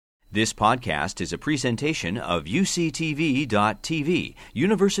This podcast is a presentation of UCTV.tv,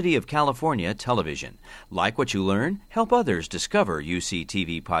 University of California Television. Like what you learn? Help others discover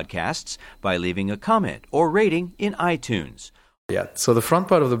UCTV podcasts by leaving a comment or rating in iTunes. Yeah, so the front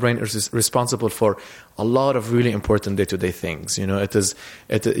part of the brain is responsible for a lot of really important day-to-day things. You know, I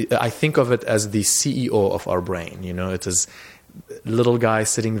think of it as the CEO of our brain. You know, it is little guy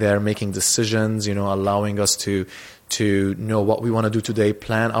sitting there making decisions, you know, allowing us to know what we want to do today,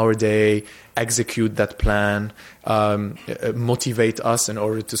 plan our day, execute that plan, motivate us in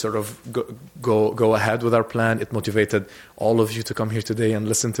order to sort of go ahead with our plan. It motivated all of you to come here today and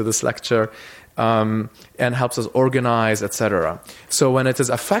listen to this lecture, and helps us organize, etc. So when it is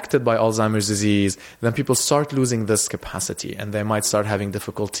affected by Alzheimer's disease, then people start losing this capacity, and they might start having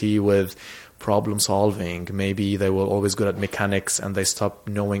difficulty with problem solving. Maybe they were always good at mechanics and they stopped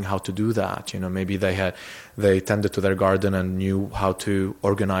knowing how to do that. You know, maybe they tended to their garden and knew how to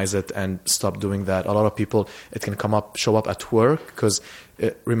organize it and stopped doing that. A lot of people, it can show up at work because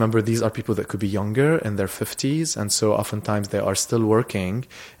remember, these are people that could be younger, in their 50s, and so oftentimes they are still working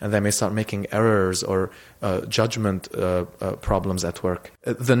and they may start making errors or judgment problems at work.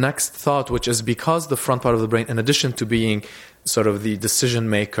 The next thought, which is because the front part of the brain, in addition to being sort of the decision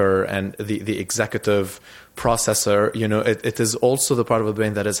maker and the executive processor, you know, it is also the part of the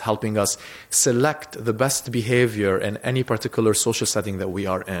brain that is helping us select the best behavior in any particular social setting that we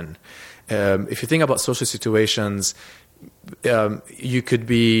are in. If you think about social situations, you could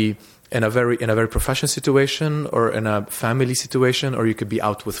be in a very professional situation or in a family situation, or you could be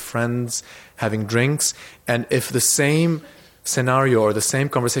out with friends having drinks. And if the same scenario or the same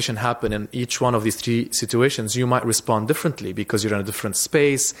conversation happen in each one of these three situations, you might respond differently because you're in a different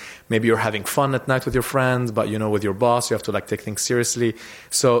space. Maybe you're having fun at night with your friends, but you know, with your boss, you have to take things seriously.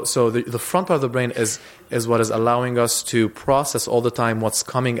 So the front part of the brain is what is allowing us to process all the time what's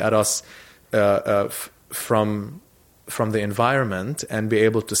coming at us from the environment and be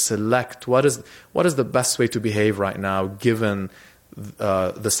able to select what is the best way to behave right now given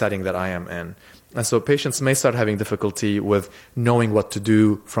the setting that I am in. And so patients may start having difficulty with knowing what to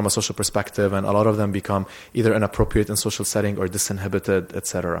do from a social perspective, and a lot of them become either inappropriate in social setting or disinhibited,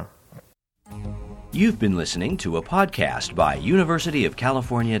 etc. You've been listening to a podcast by University of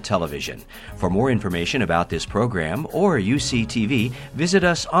California Television. For more information about this program or UCTV, visit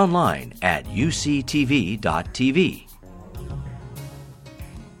us online at uctv.tv.